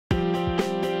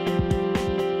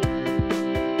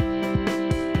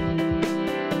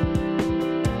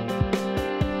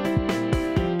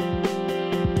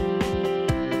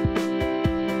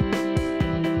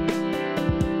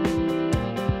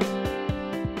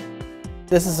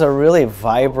This is a really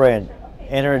vibrant,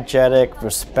 energetic,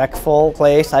 respectful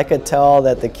place. I could tell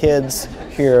that the kids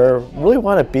here really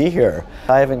want to be here.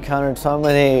 I've encountered so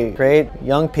many great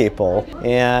young people,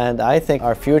 and I think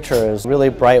our future is a really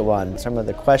bright one. Some of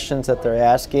the questions that they're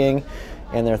asking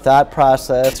and their thought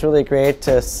process, it's really great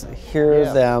to hear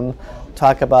them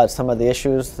talk about some of the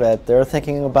issues that they're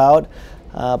thinking about,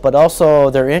 but also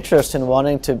their interest in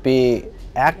wanting to be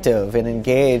active and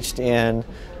engaged in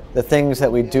the things that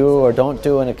we do or don't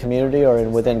do in a community or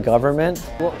within government.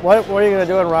 What are you going to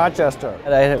do in Rochester? I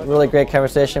had a really great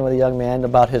conversation with a young man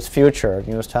about his future.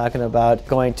 He was talking about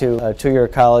going to a two-year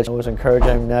college. I was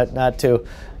encouraging him not to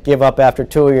give up after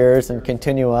 2 years and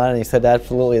continue on, and he said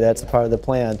absolutely that's a part of the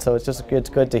plan. So it's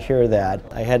good to hear that.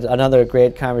 I had another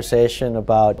great conversation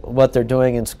about what they're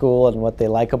doing in school and what they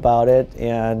like about it,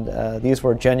 and these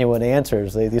were genuine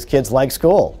answers. These kids like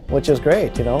school, which is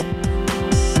great, you know.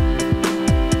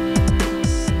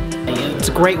 It's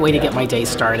a great way to get my day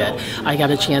started. I got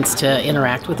a chance to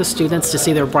interact with the students, to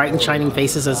see their bright and shining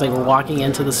faces as they were walking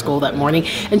into the school that morning,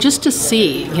 and just to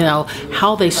see, you know,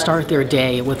 how they start their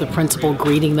day with the principal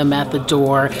greeting them at the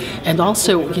door, and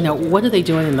also, you know, what are they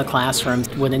doing in the classroom.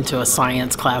 Went into a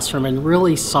science classroom and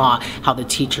really saw how the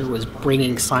teacher was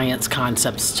bringing science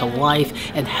concepts to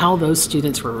life and how those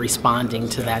students were responding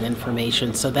to that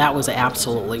information. So that was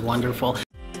absolutely wonderful.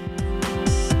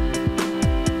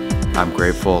 I'm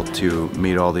grateful to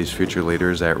meet all these future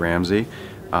leaders at Ramsey.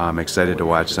 I'm excited to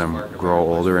watch them grow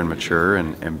older and mature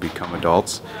and become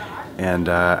adults. And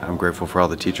I'm grateful for all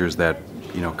the teachers that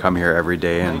come here every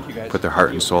day and put their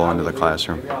heart and soul into the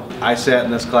classroom. I sat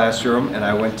in this classroom and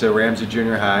I went to Ramsey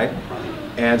Junior High.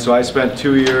 And so I spent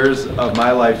 2 years of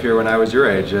my life here when I was your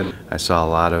age. And I saw a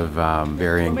lot of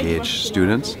very engaged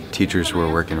students, teachers who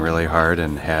were working really hard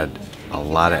and had a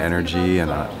lot of energy and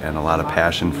a lot of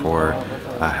passion for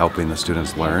helping the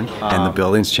students learn. And the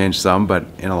building's changed some, but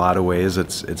in a lot of ways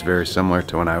it's very similar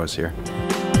to when I was here.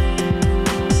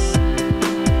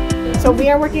 So we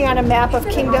are working on a map of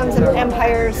kingdoms and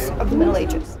empires of the Middle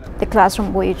Ages. The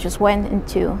classroom we just went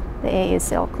into, the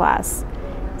ASL class,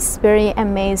 it's very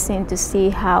amazing to see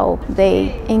how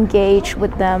they engage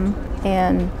with them,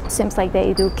 and it seems like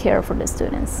they do care for the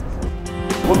students.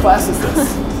 What class is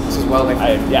this? This is welding.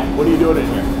 Yeah, what are you doing in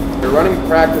here? We're running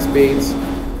practice beads.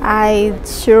 I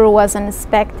sure wasn't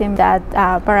expecting that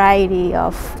variety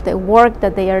of the work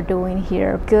that they are doing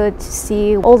here. Good to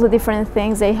see all the different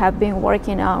things they have been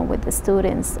working on with the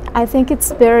students. I think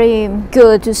it's very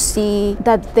good to see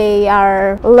that they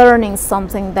are learning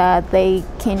something that they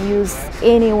can use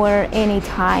anywhere,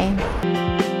 anytime.